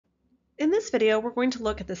In this video, we're going to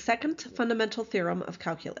look at the second fundamental theorem of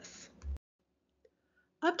calculus.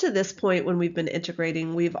 Up to this point, when we've been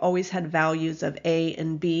integrating, we've always had values of a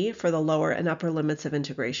and b for the lower and upper limits of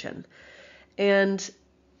integration. And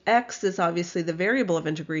x is obviously the variable of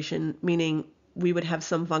integration, meaning we would have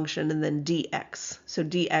some function and then dx. So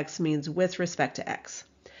dx means with respect to x.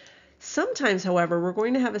 Sometimes, however, we're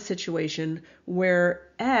going to have a situation where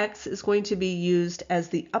x is going to be used as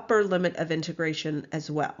the upper limit of integration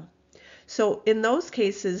as well. So in those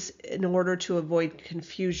cases, in order to avoid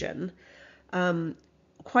confusion,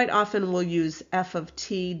 quite often we'll use f of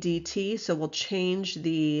t dt, so we'll change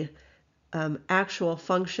the actual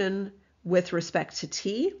function with respect to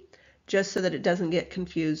t, just so that it doesn't get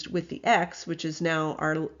confused with the x, which is now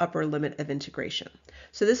our upper limit of integration.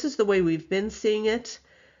 So this is the way we've been seeing it,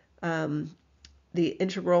 the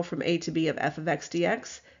integral from a to b of f of x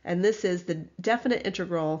dx, and this is the definite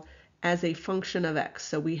integral as a function of x.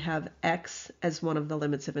 So we have x as one of the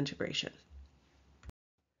limits of integration.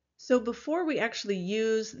 So before we actually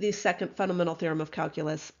use the second fundamental theorem of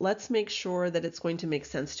calculus, let's make sure that it's going to make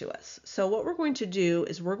sense to us. So what we're going to do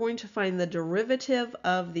is we're going to find the derivative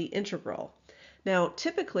of the integral. Now,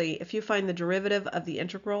 typically, if you find the derivative of the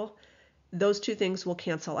integral, those two things will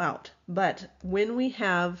cancel out. But when we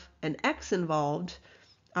have an x involved,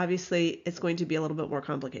 obviously it's going to be a little bit more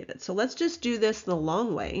complicated. So let's just do this the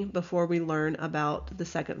long way before we learn about the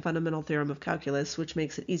second fundamental theorem of calculus, which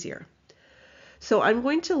makes it easier. So I'm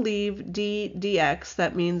going to leave d dx.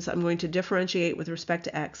 That means I'm going to differentiate with respect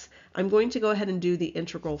to x. I'm going to go ahead and do the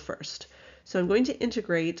integral first. So I'm going to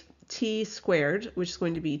integrate t squared, which is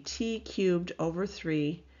going to be t cubed over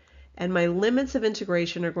 3, and my limits of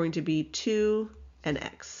integration are going to be 2 and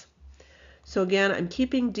x. So again, I'm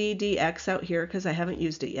keeping d dx out here because I haven't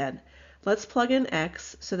used it yet. Let's plug in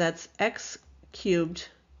x, so that's x cubed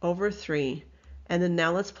over 3, and then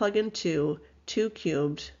now let's plug in 2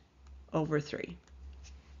 cubed over 3.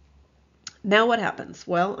 Now what happens?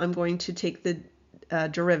 Well, I'm going to take the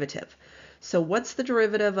derivative. So what's the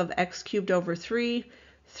derivative of x cubed over 3?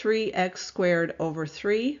 3x squared over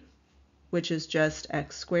 3, which is just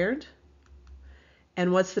x squared.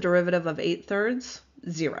 And what's the derivative of 8/3?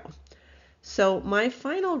 0. So my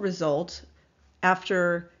final result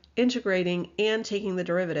after integrating and taking the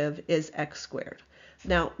derivative is x squared.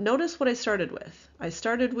 Now notice what I started with. I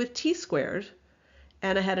started with t squared,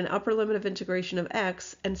 and I had an upper limit of integration of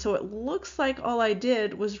x, and so it looks like all I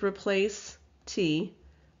did was replace t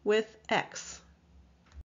with x.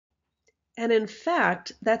 And in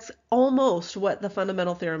fact, that's almost what the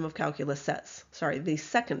fundamental theorem of calculus says. Sorry, the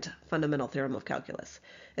second fundamental theorem of calculus.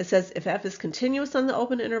 It says if f is continuous on the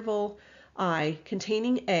open interval I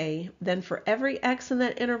containing a, then for every x in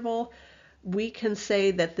that interval, we can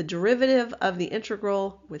say that the derivative of the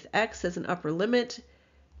integral with x as an upper limit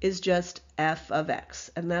is just f of x,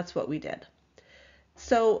 and that's what we did.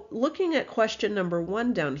 So looking at question number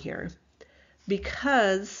 1 down here,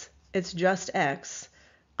 because it's just x,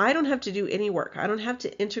 I don't have to do any work. I don't have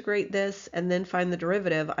to integrate this and then find the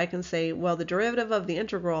derivative. I can say, well, the derivative of the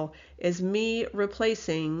integral is me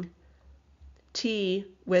replacing t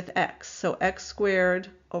with x. So x squared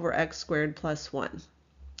over x squared plus 1.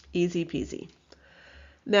 Easy peasy.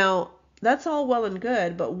 Now, that's all well and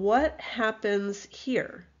good, but what happens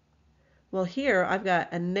here? Well, here I've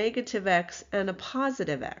got a negative x and a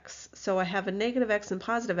positive x. So I have a negative x and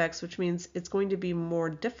positive x, which means it's going to be more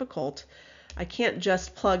difficult. I can't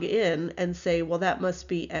just plug in and say, well, that must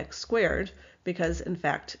be x squared, because in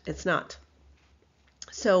fact it's not.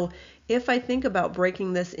 So if I think about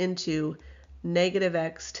breaking this into negative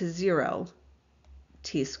x to 0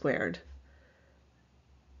 t squared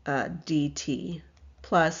dt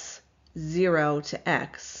plus 0 to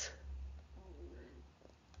x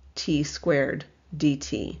t squared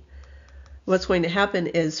dt. What's going to happen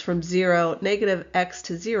is from negative x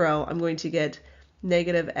to 0, I'm going to get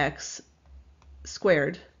negative x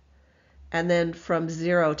squared, and then from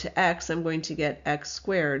 0 to x, I'm going to get x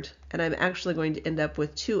squared, and I'm actually going to end up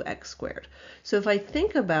with 2x squared. So if I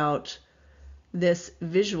think about this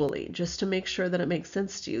visually, just to make sure that it makes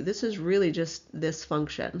sense to you, this is really just this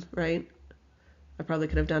function, right? I probably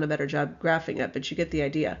could have done a better job graphing it, but you get the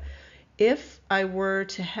idea. If I were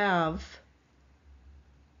to have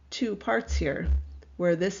two parts here,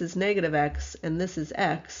 where this is negative x and this is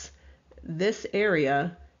x, this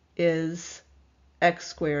area is x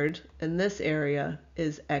squared and this area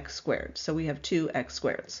is x squared. So we have two x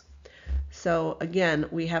squareds. So again,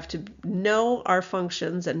 we have to know our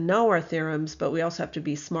functions and know our theorems, but we also have to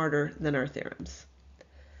be smarter than our theorems.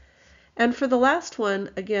 And for the last one,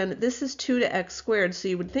 again, this is 2 to x squared, so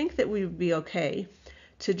you would think that we would be okay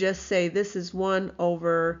to just say this is 1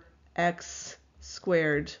 over x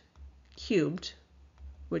squared cubed,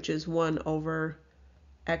 which is 1 over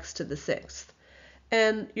x to the 6th.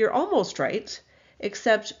 And you're almost right,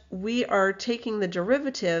 except we are taking the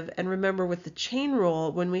derivative, and remember with the chain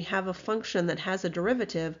rule, when we have a function that has a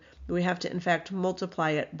derivative, we have to in fact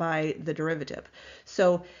multiply it by the derivative.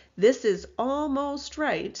 So this is almost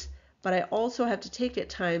right, but I also have to take it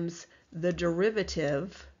times the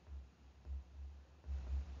derivative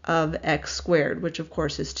of x squared, which of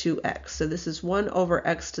course is 2x. So this is 1 over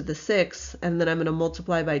x to the 6th, and then I'm going to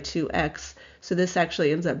multiply by 2x. So this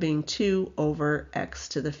actually ends up being 2 over x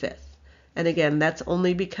to the 5th. And again, that's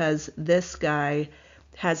only because this guy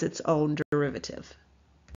has its own derivative.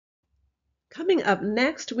 Coming up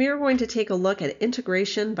next, we are going to take a look at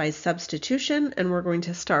integration by substitution, and we're going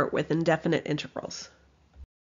to start with indefinite integrals.